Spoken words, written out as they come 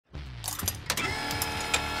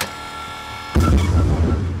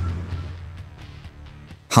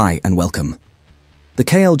Hi and welcome. The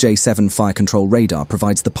KLJ-7 fire control radar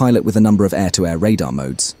provides the pilot with a number of air-to-air radar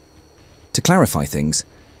modes. To clarify things,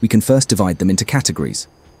 we can first divide them into categories,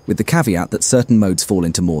 with the caveat that certain modes fall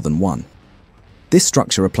into more than one. This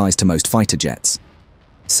structure applies to most fighter jets.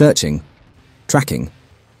 Searching, tracking,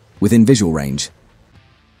 within visual range.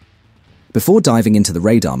 Before diving into the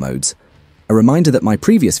radar modes, a reminder that my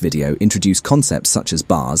previous video introduced concepts such as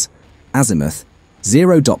bars, azimuth,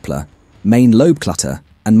 zero Doppler, main lobe clutter,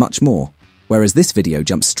 and much more, whereas this video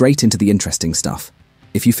jumps straight into the interesting stuff.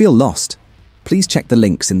 If you feel lost, please check the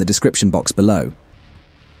links in the description box below.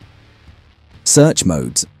 Search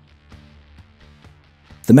modes.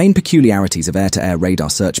 The main peculiarities of air-to-air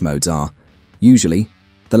radar search modes are, usually,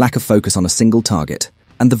 the lack of focus on a single target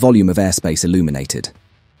and the volume of airspace illuminated.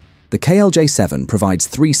 The KLJ-7 provides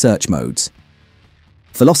 3 search modes: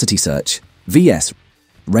 velocity search, VS,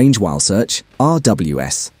 range while search,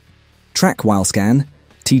 RWS, track while scan,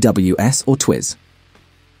 TWS or TWIS.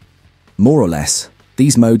 More or less,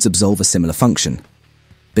 these modes absolve a similar function: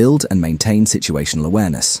 build and maintain situational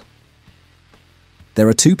awareness. There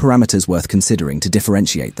are 2 parameters worth considering to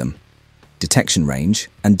differentiate them: detection range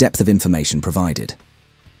and depth of information provided.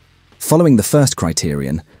 Following the first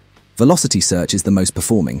criterion, velocity search is the most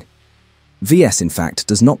performing. VS, in fact,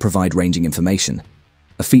 does not provide ranging information,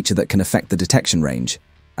 a feature that can affect the detection range,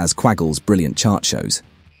 as Quaggle's brilliant chart shows.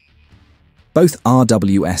 Both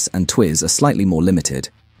RWS and TWIS are slightly more limited,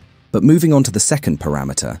 but moving on to the second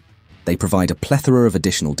parameter, they provide a plethora of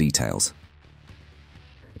additional details.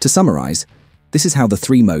 To summarize, this is how the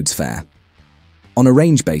 3 modes fare. On a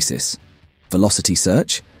range basis, velocity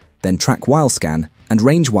search, then track while scan, and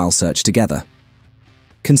range while search together.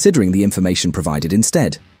 Considering the information provided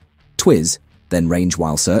instead, TWIS, then range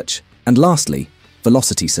while search, and lastly,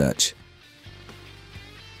 velocity search.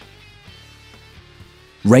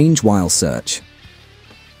 Range while search.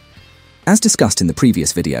 As discussed in the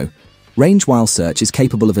previous video, range while search is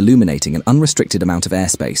capable of illuminating an unrestricted amount of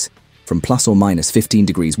airspace, from plus or minus 15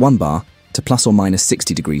 degrees 1 bar to plus or minus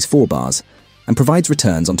 60 degrees 4 bars, and provides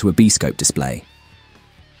returns onto a B-scope display.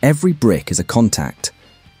 Every brick is a contact,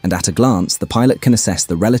 and at a glance the pilot can assess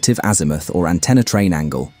the relative azimuth or antenna train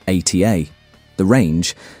angle, ATA, the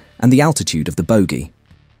range, and the altitude of the bogey.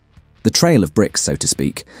 The trail of bricks, so to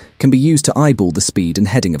speak, can be used to eyeball the speed and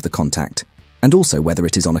heading of the contact, and also whether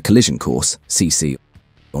it is on a collision course, CC,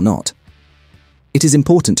 or not. It is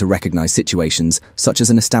important to recognize situations such as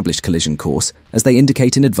an established collision course, as they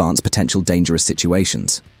indicate in advance potential dangerous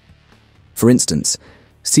situations. For instance,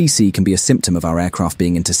 CC can be a symptom of our aircraft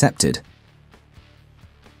being intercepted.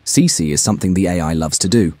 CC is something the AI loves to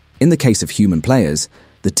do. In the case of human players,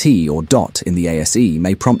 the T or dot in the ASE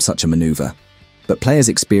may prompt such a maneuver, but players'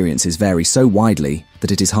 experiences vary so widely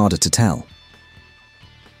that it is harder to tell.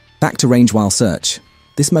 Back to range while search,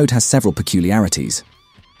 this mode has several peculiarities.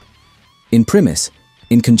 In premise,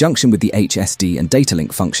 in conjunction with the HSD and data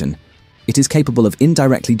link function, it is capable of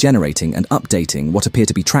indirectly generating and updating what appear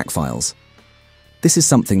to be track files. This is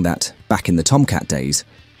something that, back in the Tomcat days,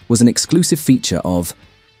 was an exclusive feature of,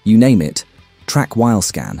 you name it, track while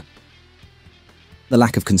scan. The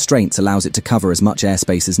lack of constraints allows it to cover as much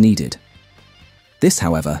airspace as needed. This,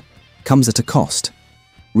 however, comes at a cost: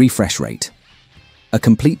 refresh rate. A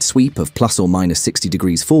complete sweep of plus or minus 60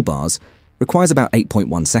 degrees 4 bars requires about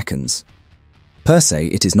 8.1 seconds. Per se,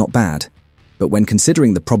 it is not bad, but when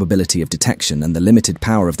considering the probability of detection and the limited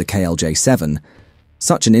power of the KLJ-7,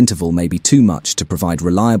 such an interval may be too much to provide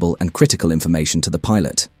reliable and critical information to the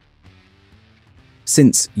pilot.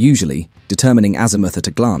 Since, usually, determining azimuth at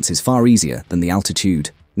a glance is far easier than the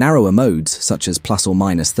altitude, narrower modes, such as plus or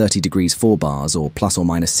minus 30 degrees 4 bars or plus or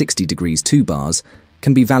minus 60 degrees 2 bars,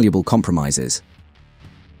 can be valuable compromises.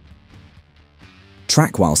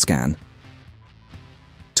 Track while scan.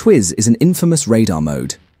 TWIS is an infamous radar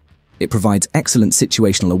mode. It provides excellent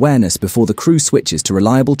situational awareness before the crew switches to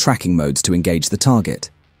reliable tracking modes to engage the target.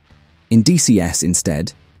 In DCS,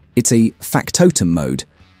 instead, it's a factotum mode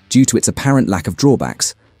due to its apparent lack of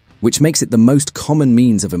drawbacks, which makes it the most common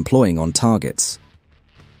means of employing on targets.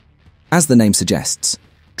 As the name suggests,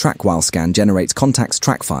 track while scan generates contacts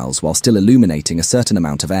track files while still illuminating a certain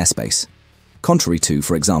amount of airspace, contrary to,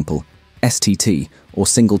 for example, STT or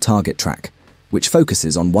single target track, which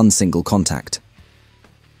focuses on one single contact.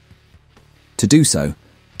 To do so,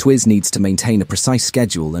 TWIS needs to maintain a precise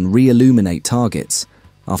schedule and re-illuminate targets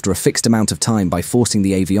after a fixed amount of time by forcing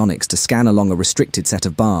the avionics to scan along a restricted set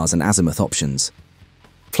of bars and azimuth options.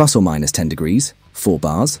 Plus or minus 10 degrees, 4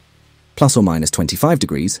 bars, plus or minus 25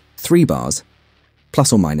 degrees, 3 bars,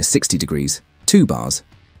 plus or minus 60 degrees, 2 bars.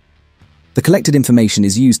 The collected information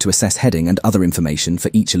is used to assess heading and other information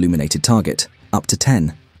for each illuminated target, up to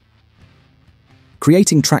 10,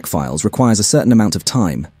 Creating track files requires a certain amount of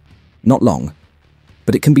time, not long,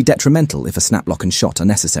 but it can be detrimental if a snap-lock and shot are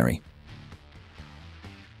necessary.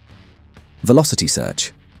 Velocity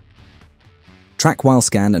search. Track while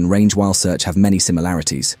scan and range while search have many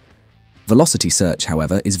similarities. Velocity search,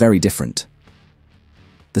 however, is very different.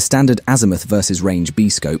 The standard azimuth versus range B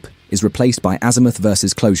scope is replaced by azimuth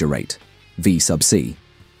versus closure rate, V sub C,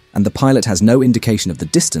 and the pilot has no indication of the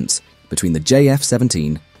distance between the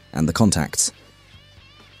JF-17 and the contacts.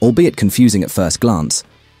 Albeit confusing at first glance,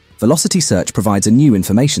 velocity search provides a new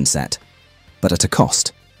information set, but at a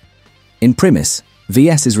cost. In premise,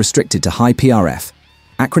 VS is restricted to high PRF,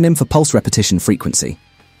 acronym for pulse repetition frequency.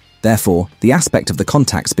 Therefore, the aspect of the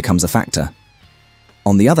contacts becomes a factor.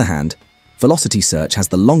 On the other hand, velocity search has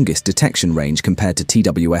the longest detection range compared to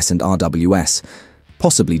TWS and RWS,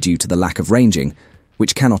 possibly due to the lack of ranging,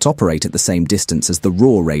 which cannot operate at the same distance as the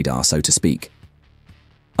raw radar, so to speak.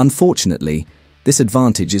 Unfortunately, this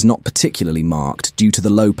advantage is not particularly marked due to the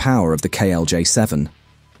low power of the KLJ-7.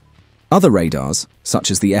 Other radars, such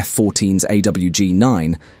as the F-14's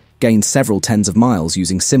AWG-9, gained several tens of miles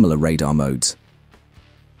using similar radar modes.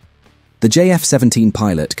 The JF-17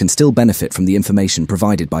 pilot can still benefit from the information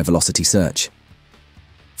provided by velocity search.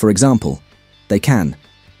 For example, they can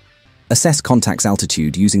assess contact's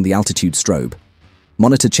altitude using the altitude strobe,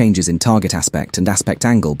 monitor changes in target aspect and aspect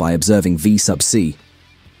angle by observing V sub C,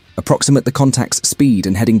 approximate the contact's speed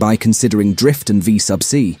and heading by considering drift and V sub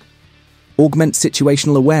C, augment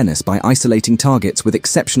situational awareness by isolating targets with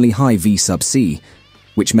exceptionally high V sub C,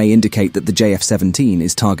 which may indicate that the JF-17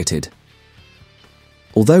 is targeted.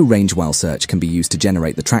 Although range while search can be used to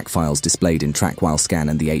generate the track files displayed in track while scan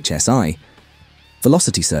and the HSI,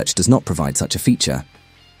 velocity search does not provide such a feature.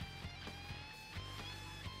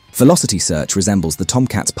 Velocity search resembles the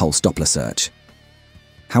Tomcat's pulse Doppler search.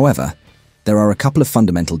 However, there are a couple of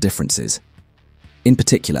fundamental differences. In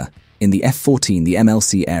particular, in the F-14 the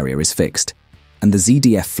MLC area is fixed, and the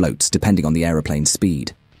ZDF floats depending on the aeroplane's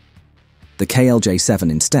speed. The KLJ-7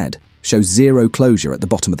 instead shows zero closure at the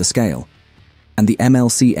bottom of the scale, and the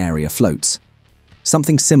MLC area floats,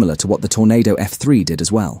 something similar to what the Tornado F-3 did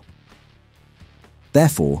as well.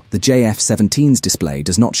 Therefore, the JF-17's display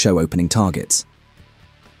does not show opening targets.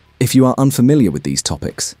 If you are unfamiliar with these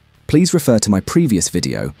topics, please refer to my previous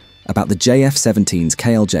video about the JF-17's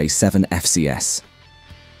KLJ-7 FCS.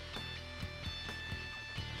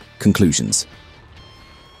 Conclusions.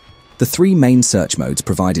 The three main search modes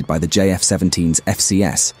provided by the JF-17's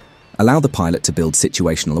FCS allow the pilot to build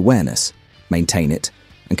situational awareness, maintain it,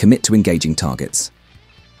 and commit to engaging targets.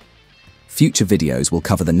 Future videos will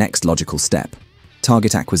cover the next logical step,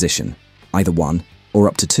 target acquisition, either one or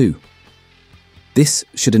up to two. This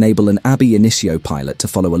should enable an ab initio pilot to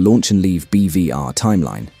follow a launch and leave BVR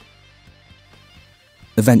timeline.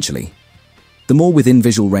 Eventually, the more within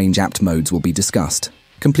visual range apt modes will be discussed,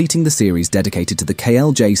 completing the series dedicated to the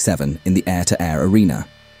KLJ-7 in the air-to-air arena.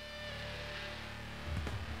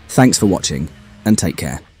 Thanks for watching, and take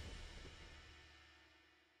care.